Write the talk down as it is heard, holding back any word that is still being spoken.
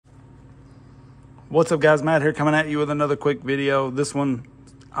What's up guys, Matt here coming at you with another quick video. This one,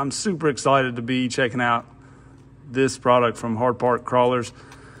 I'm super excited to be checking out this product from Hard Part Crawlers.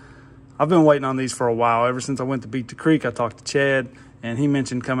 I've been waiting on these for a while. Ever since I went to Beat the Creek, I talked to Chad and he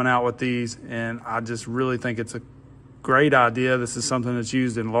mentioned coming out with these, and I just really think it's a great idea. This is something that's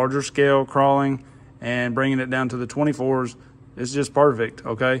used in larger scale crawling, and bringing it down to the 24s is just perfect,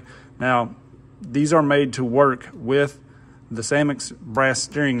 okay? Now, these are made to work with the Fcx brass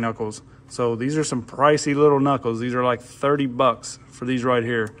steering knuckles. So these are some pricey little knuckles. These are like 30 bucks for these right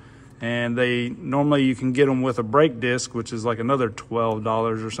here. And they normally you can get them with a brake disc, which is like another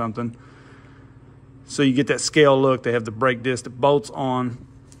 $12 or something. So you get that scale look. They have the brake disc that bolts on.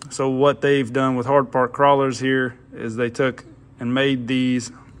 So what they've done with Hard Part Crawlers here is they took and made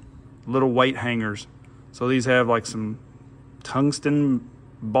these little weight hangers. So these have like some tungsten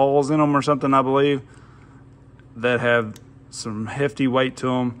balls in them or something, I believe, that have some hefty weight to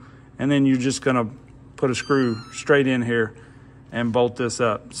them. And then you're just gonna put a screw straight in here and bolt this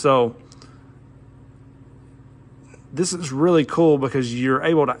up. So this is really cool because you're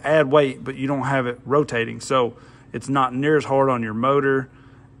able to add weight, but you don't have it rotating. So it's not near as hard on your motor.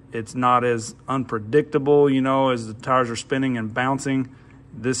 It's not as unpredictable, you know, as the tires are spinning and bouncing.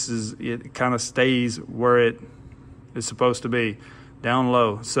 It kind of stays where it is supposed to be, down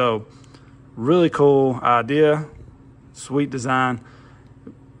low. So really cool idea, sweet design.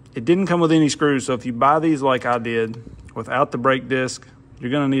 It didn't come with any screws, so if you buy these like I did without the brake disc, you're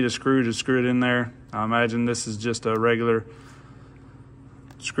gonna need a screw to screw it in there. I imagine this is just a regular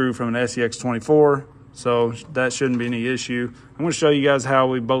screw from an SCX24, so that shouldn't be any issue. I'm gonna show you guys how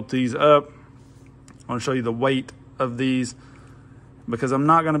we bolt these up. I wanna show you the weight of these, because I'm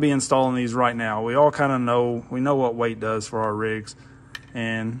not gonna be installing these right now. We all kind of know, we know what weight does for our rigs,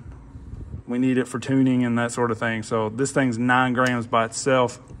 and we need it for tuning and that sort of thing. So this thing's 9 grams by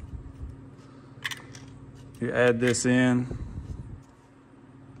itself. You add this in,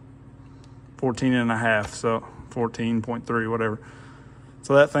 14.5, so 14.3, whatever.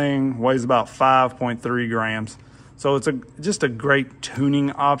 So that thing weighs about 5.3 grams. So it's just a great tuning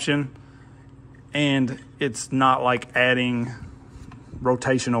option, and it's not like adding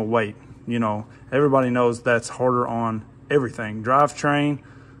rotational weight. You know, everybody knows that's harder on everything. Drivetrain,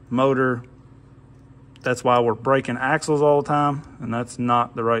 motor. That's why we're breaking axles all the time, and that's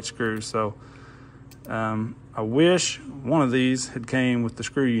not the right screw. So I wish one of these had came with the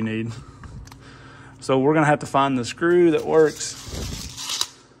screw you need. So we're gonna have to find the screw that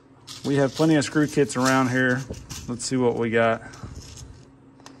works. We have plenty of screw kits around here. Let's see what we got.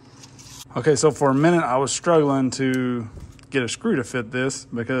 Okay, so for a minute I was struggling to get a screw to fit this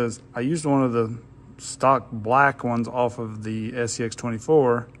because I used one of the stock black ones off of the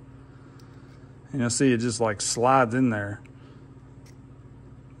SCX24. And you'll see it just like slides in there.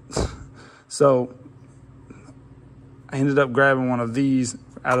 So I ended up grabbing one of these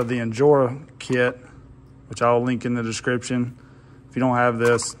out of the Injora kit, which I'll link in the description. If you don't have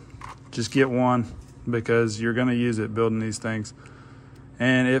this, just get one, because you're gonna use it building these things.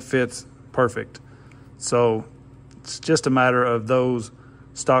 And it fits perfect. So it's just a matter of those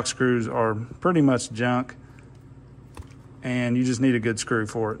stock screws are pretty much junk, and you just need a good screw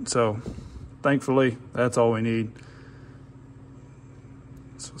for it. So thankfully, that's all we need.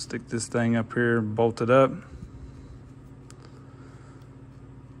 So stick this thing up here, bolt it up.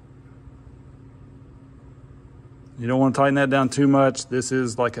 You don't want to tighten that down too much. This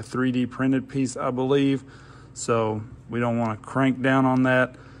is like a 3D printed piece, I believe. So we don't want to crank down on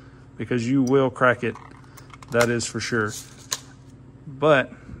that, because you will crack it. That is for sure.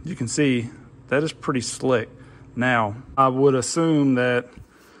 But you can see that is pretty slick. Now, I would assume that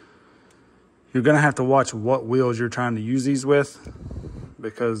you're gonna have to watch what wheels you're trying to use these with,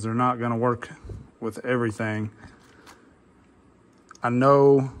 because they're not gonna work with everything. I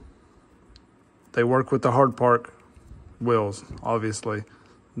know they work with the Hard Part wheels, obviously.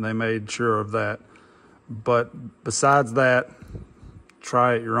 They made sure of that. But besides that,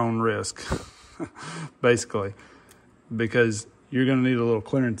 try at your own risk, basically, because you're gonna need a little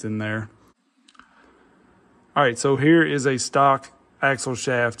clearance in there. All right, so here is a stock axle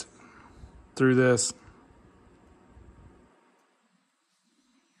shaft through this,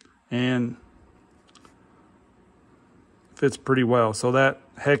 and fits pretty well. So that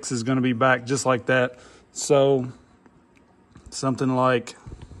hex is going to be back just like that. So something like,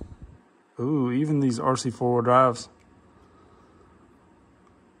 ooh, even these RC4 drives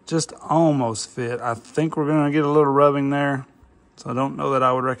just almost fit. I think we're going to get a little rubbing there, so I don't know that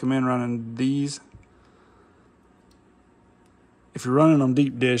I would recommend running these. If you're running them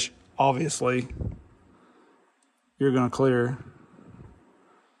deep dish, obviously you're going to clear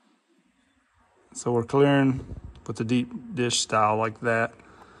So we're clearing with the deep dish style like that.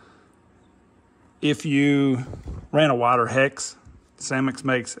 If you ran a wider hex, Samex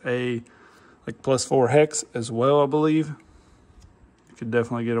makes a like +4 hex as well, I believe. You could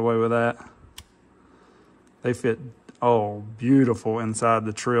definitely get away with that. They fit, oh, beautiful inside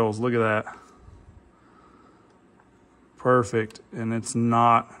the trills. Look at that. Perfect, and it's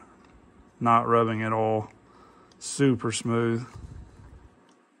not rubbing at all. Super smooth.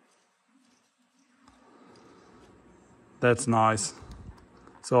 That's nice.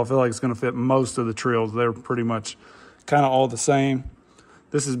 So I feel like it's gonna fit most of the trills. They're pretty much kind of all the same.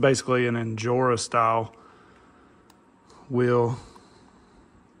 This is basically an Injora style wheel.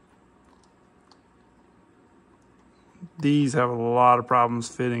 These have a lot of problems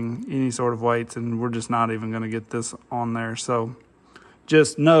fitting any sort of weights, and we're just not even gonna get this on there. So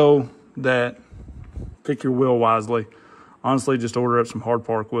just know that pick your wheel wisely. Honestly, just order up some hard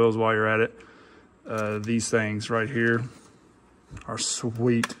park wheels while you're at it. These things right here are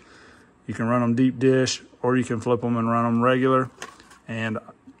sweet. You can run them deep dish, or you can flip them and run them regular. And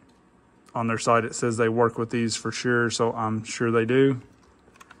on their site, it says they work with these for sure, so I'm sure they do.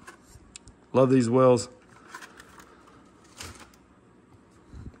 Love these wheels.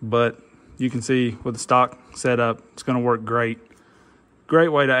 But you can see with the stock setup, it's gonna work great. Great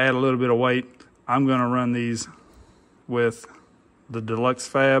way to add a little bit of weight. I'm gonna run these with the Deluxe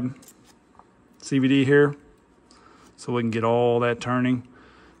Fab CVD here, so we can get all that turning.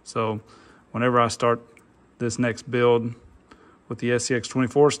 So whenever I start this next build with the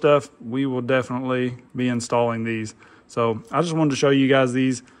SCX24 stuff, we will definitely be installing these. So I just wanted to show you guys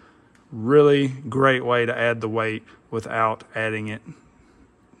these. Really great way to add the weight without adding it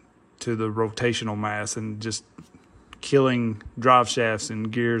to the rotational mass and just killing drive shafts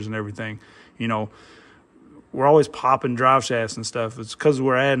and gears and everything. You know, we're always popping drive shafts and stuff. It's because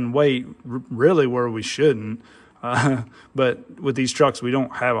we're adding weight really where we shouldn't. But with these trucks, we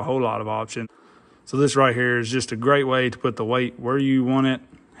don't have a whole lot of option. So this right here is just a great way to put the weight where you want it,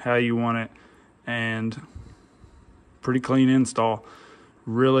 how you want it, and pretty clean install.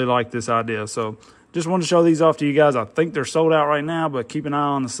 Really like this idea. So just wanted to show these off to you guys. I think they're sold out right now, but keep an eye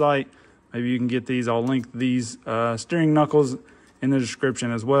on the site. Maybe you can get these. I'll link these steering knuckles in the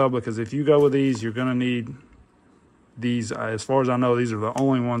description as well, because if you go with these, you're gonna need these. As far as I know, these are the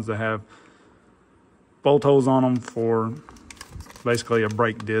only ones that have bolt holes on them for basically a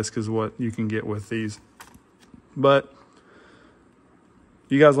brake disc is what you can get with these. But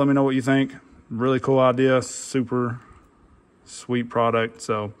you guys let me know what you think. Really cool idea, super sweet product.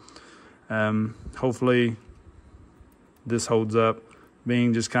 So hopefully this holds up.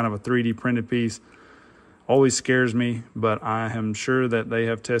 Being just kind of a 3D printed piece always scares me, but I am sure that they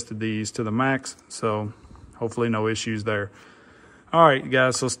have tested these to the max, so hopefully no issues there. All right,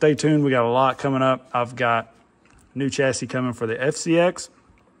 guys, so stay tuned. We got a lot coming up. I've got new chassis coming for the FCX,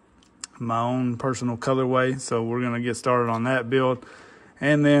 my own personal colorway, so we're gonna get started on that build.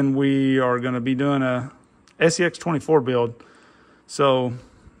 And then we are gonna be doing a SCX24 build. So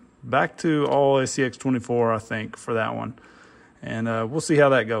back to all SCX24, I think, for that one. And we'll see how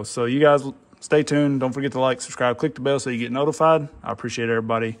that goes. So you guys stay tuned. Don't forget to like, subscribe, click the bell so you get notified. I appreciate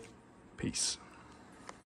everybody. Peace.